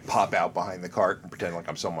I pop out behind the cart and pretend like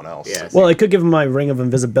I'm someone else. Yeah. Well, I could give him my ring of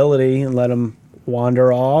invisibility and let him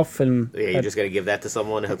wander off, and Yeah, you're just gonna give that to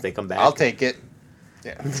someone and hope they come back. I'll take it.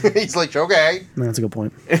 Yeah, he's like, okay. that's a good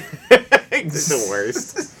point. It's the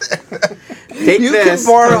worst. Take You this.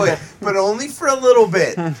 can borrow it, but only for a little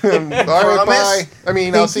bit. All right, bye. I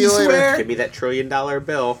mean, I'll see you later. swear? Give me that $1 trillion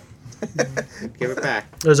bill. Give it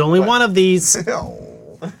back. There's only one of these.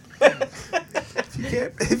 No.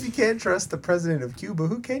 If you can't trust the president of Cuba,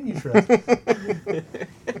 who can you trust?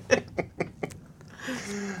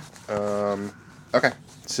 Okay,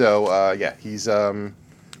 so yeah, he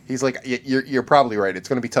He's like, you're probably right. It's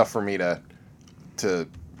going to be tough for me to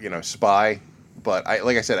spy, but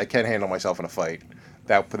like I said, I can handle myself in a fight.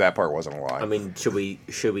 That part wasn't a lie. I mean, should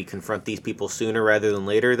we confront these people sooner rather than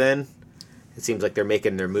later? Then it seems like they're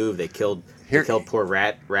making their move. They killed poor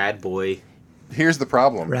Rad Boy. Here's the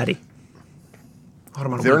problem. Ratty.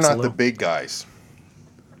 They're not the big guys.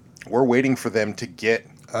 We're waiting for them to get.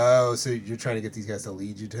 Oh, so you're trying to get these guys to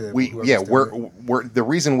lead you to we're the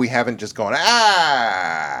reason we haven't just gone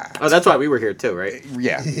Oh, that's why we were here too, right?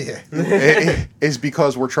 Yeah. Yeah. Is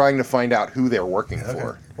because we're trying to find out who they're working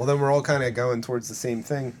for. Well, then we're all kind of going towards the same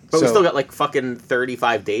thing. But we still got like fucking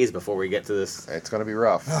 35 days before we get to this. It's gonna be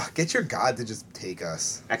rough. Ugh, get your god to just take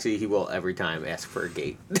us. Actually, he will every time ask for a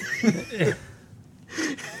gate.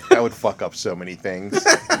 That would fuck up so many things.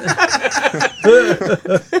 I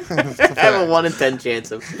have a 1 in 10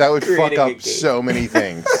 chance of That would fuck creating a up gate. so many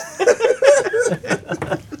things.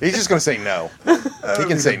 He's just gonna say no. He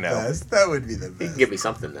can say no. Best. That would be the He can best. give me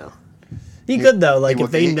something though. He could though. Like He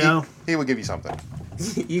if they know. he would give you something.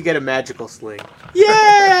 You get a magical sling.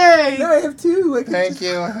 Yay! Now I have two. I can Thank just...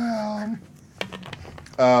 you.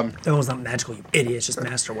 That was not magical, you idiot. It's just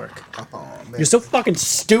masterwork. Oh man. You're so fucking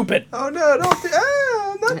stupid. Oh no!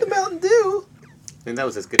 Not the Mountain Dew. I think that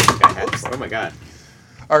was as good as the guy had before. Oh my god.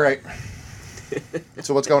 All right.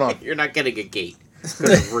 So what's going on? You're not getting a gate.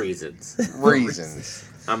 Because of reasons. Reasons.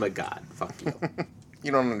 I'm a god. Fuck you.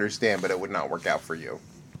 You don't understand, but it would not work out for you.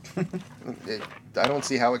 I don't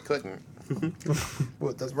see how it couldn't.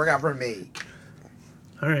 Well, it does work out for me.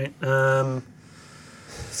 All right.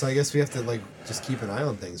 So I guess we have to just keep an eye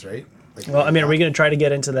on things, right? Well, I mean, are we going to try to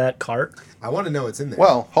get into that cart? I want to know what's in there.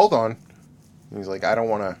 Well, hold on. He's like, I don't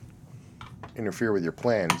want to interfere with your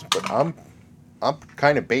plans, but I'm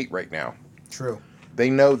kind of bait right now. True. They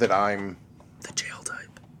know that I'm. The jail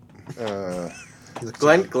type. He looks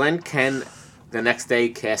Glenn can the next day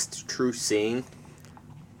cast True Seeing,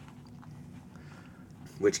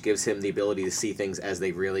 which gives him the ability to see things as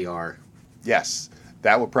they really are. Yes,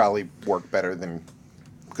 that would probably work better than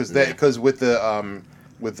because with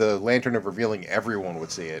the lantern of revealing, everyone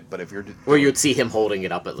would see it. But if you're Or you would see him holding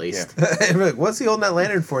it up at least. like, what's he holding that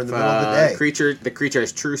lantern for in the middle of the day? The creature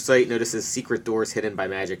has true sight, notices secret doors hidden by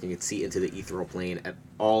magic, and can see into the ethereal plane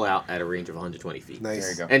all out at a range of 120 feet. Nice.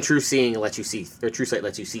 There you go. And True Seeing lets you see, or True Sight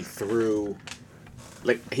lets you see through.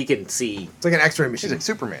 Like he can see. It's like an X-ray She's machine. like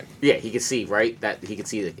Superman. Yeah, he can see right. That he can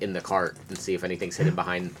see in the cart and see if anything's hidden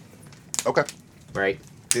behind. Okay. Right.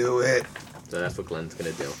 Do it. So that's what Glenn's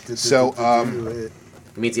gonna do. So, Do it.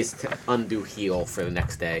 It means he has to undo heal for the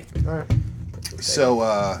next day. All right. So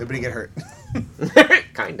Nobody get hurt.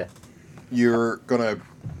 Kinda. you're gonna,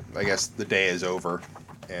 I guess the day is over,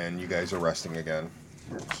 and you guys are resting again.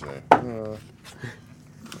 Let's see.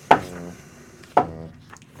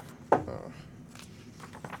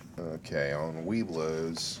 Okay, on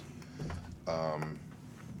Weeblo's,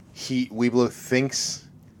 Weeblo thinks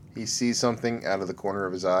he sees something out of the corner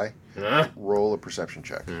of his eye. Roll a perception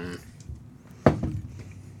check.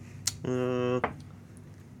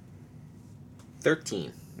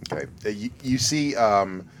 13. Okay, you see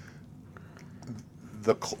a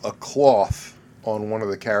cloth on one of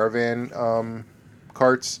the caravan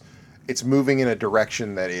carts. It's moving in a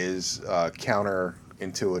direction that is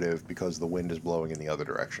counterintuitive because the wind is blowing in the other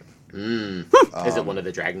direction. Is it one of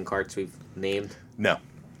the dragon carts we've named? No.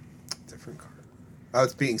 Different card. Oh,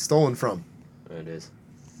 it's being stolen from. Oh, it is.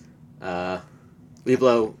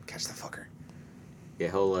 Weeblo, Catch the fucker. yeah,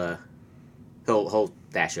 he'll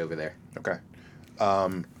dash over there. Okay.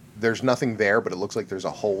 There's nothing there, but it looks like there's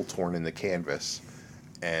a hole torn in the canvas,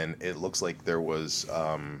 and it looks like there was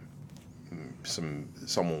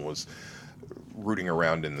someone was rooting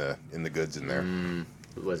around in the goods in there.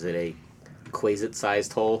 Was it a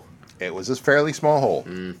Quasit-sized hole? It was a fairly small hole.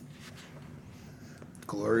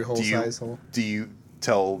 Glory hole Do you- size hole. Do you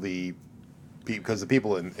tell the people, because the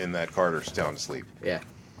people in that cart are sound asleep? Yeah.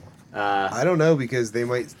 I don't know because they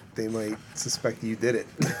might suspect you did it.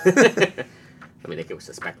 I mean, they could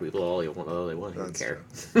suspect Weeblo all they want. I don't That's care.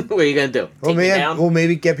 What are you gonna do? Well, Take me down?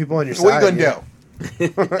 maybe get people on your What are side. you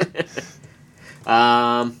gonna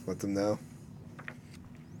do? Let them know.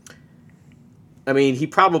 I mean, he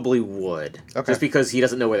probably would. Okay. Just because he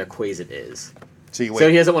doesn't know where their Quasit is. So you wait. So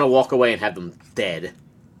he doesn't want to walk away and have them dead.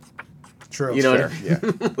 True. You know Fair, what I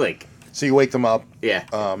mean? yeah. Like, So you wake them up, yeah.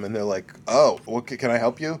 and they're like, "Oh, what can I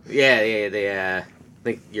help you?" Yeah, they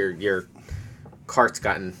think your cart's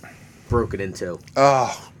gotten broken into.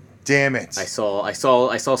 Oh, damn it! I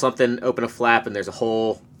saw something open a flap and there's a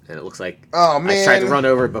hole and it looks like Oh I tried to man! run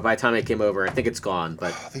over it, but by the time I came over, I think it's gone.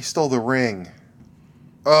 But They stole the ring.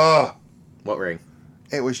 Oh, what ring?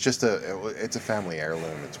 It was just it's a family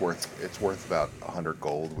heirloom. It's worth about 100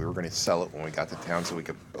 gold. We were going to sell it when we got to town so we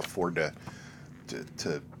could afford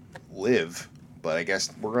to live. But I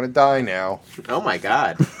guess we're going to die now. Oh my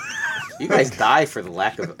god. You guys die for the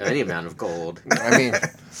lack of any amount of gold. I mean,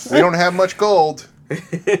 we don't have much gold.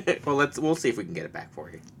 Well, we'll see if we can get it back for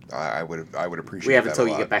you. I would appreciate. We have that until a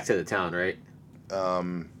you lot. get back to the town, right?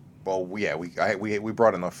 Well, yeah, we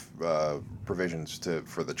brought enough provisions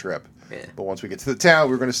for the trip. Yeah. But once we get to the town,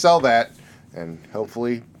 we're going to sell that, and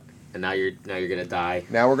hopefully, And now you're gonna die.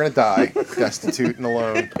 now we're going to die, destitute and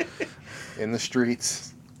alone, in the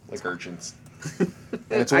streets like urchins. And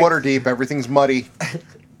it's water deep. Everything's muddy.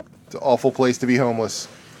 It's an awful place to be homeless.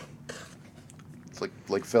 It's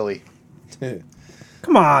like Philly.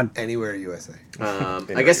 Come on. Anywhere USA.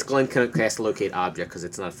 I guess Glenn has to locate object because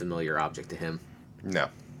it's not a familiar object to him. No.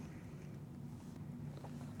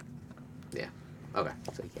 Yeah. Okay.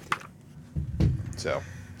 So you can't do that. So,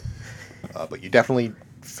 but you definitely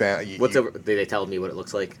found. Did they tell me what it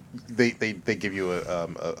looks like? They give you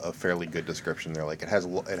a fairly good description. They're like it has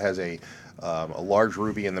a large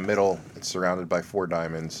ruby in the middle. It's surrounded by 4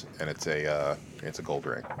 diamonds, and it's a gold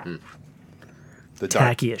ring. The dark,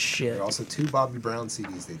 Tacky as shit. There are also 2 Bobby Brown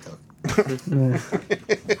CDs they took.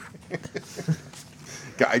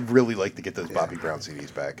 God, I'd really like to get those Bobby Brown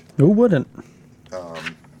CDs back. Who wouldn't?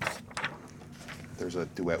 There's a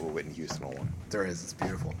duet with Whitney Houston on one. There is. It's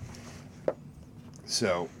beautiful.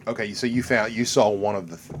 So okay, so you saw one of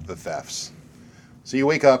the thefts. So you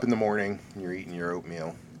wake up in the morning, and you're eating your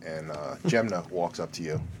oatmeal, and Jemna walks up to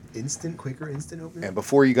you, Quaker instant oatmeal? and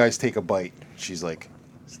before you guys take a bite, she's like,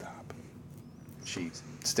 "Stop." She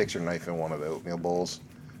sticks her knife in one of the oatmeal bowls.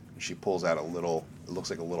 And she pulls out it looks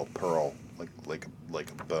like a little pearl,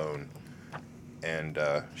 like a bone, and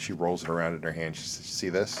she rolls it around in her hand. She says, "See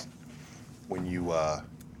this? When you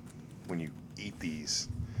eat these,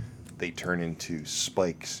 they turn into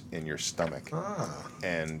spikes in your stomach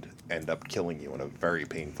and end up killing you in a very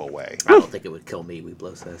painful way." I don't think it would kill me.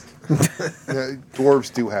 Weeblo says.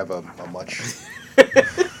 Dwarves do have a much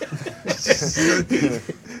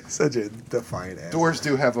Such a defiant ass. dwarves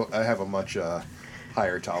do have a much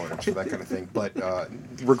higher tolerance for that kind of thing. But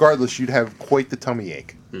regardless, you'd have quite the tummy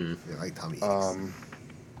ache. Yeah, like tummy aches.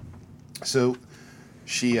 So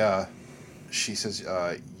she says,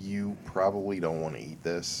 "You probably don't want to eat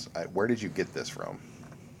this. Where did you get this from?"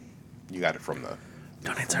 You got it from Don't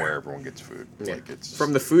from answer. where everyone gets food. Yeah. Like it's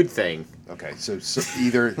From the food thing. okay. So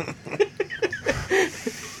either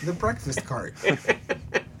The breakfast cart.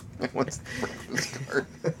 what's the breakfast cart?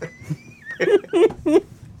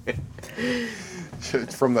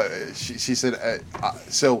 From the she said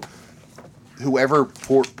so. Whoever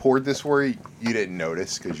poured this for you, you didn't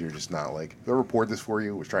notice because you're just not like whoever poured this for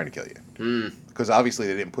you was trying to kill you. Because obviously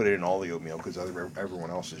they didn't put it in all the oatmeal because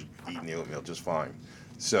everyone else is eating the oatmeal just fine.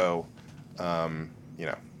 So, you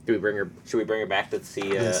know, Should we bring her back to see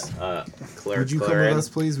Yes. Claire? Would you come Claire with in? us,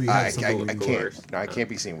 please? We I have something. can't. No, I can't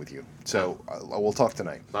be seen with you. So we'll talk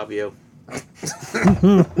tonight. Fabio.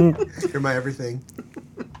 You're my everything.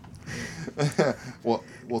 We'll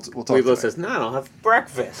talk. Weeblo Tonight. says, "No, I'll have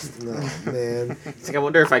breakfast." No, man. It's like I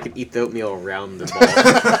wonder if I could eat the oatmeal around the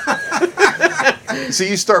ball. So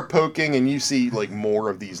you start poking and you see like more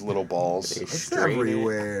of these little balls. They It's strain it.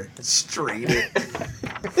 everywhere. Strain it.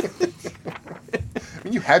 I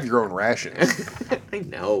mean, you have your own rations. I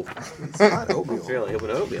know. It's not oatmeal. It's really open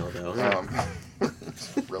oatmeal though.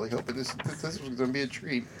 Really hoping this was going to be a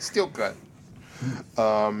treat. Steel cut.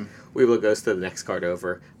 Weeblo goes to the next card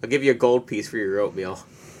over. I'll give you a gold piece for your oatmeal.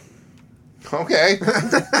 Okay.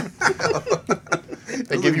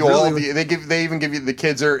 They give you all the. They even give you the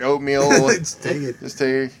kids their oatmeal. Just take it. Just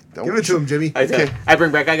take. Don't Give it to him, Jimmy. I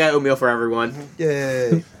bring back. I got oatmeal for everyone.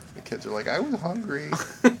 Yay. The kids are like, I was hungry.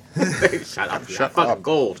 Shut up! Shut Fucking up.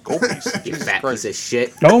 gold. Gold piece. You Jesus fat Christ. piece of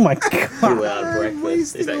shit. Oh my You god. without breakfast.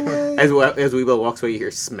 wasting It's like- away. as Weeblo walks away, you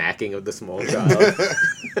hear smacking of the small child.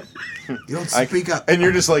 You don't speak up. And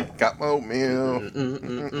you're just like, got my oatmeal.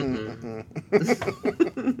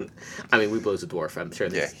 I mean, Weeblo's a dwarf. I'm sure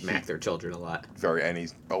they Yeah, smack their children a lot. Very, and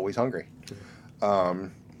he's always hungry. Hungry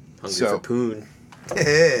So- for poon.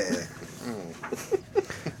 Yeah.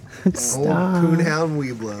 Old Stop. Poonhound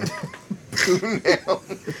Weeblo.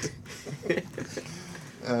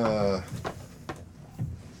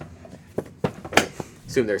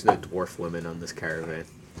 Assume there's no dwarf women on this caravan.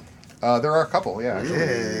 There are a couple, yeah. Actually.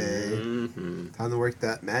 Hey. Time to work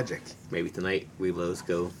that magic. Maybe tonight Weeblos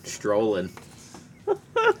go strolling.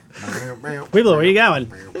 Weeblo, where you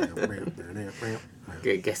going?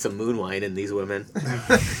 Get some moon wine in these women.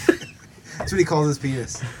 That's what he calls his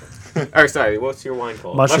penis. Or sorry, what's your wine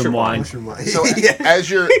called? Mushroom wine. Mushroom wine. So Yeah. as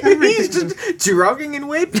you're He's just drugging and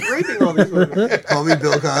raping all these women. Call me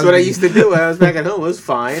Bill Cosby. That's what I used to do when I was back at home. It was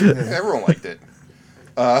fine. everyone liked it,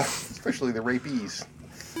 especially the rapees.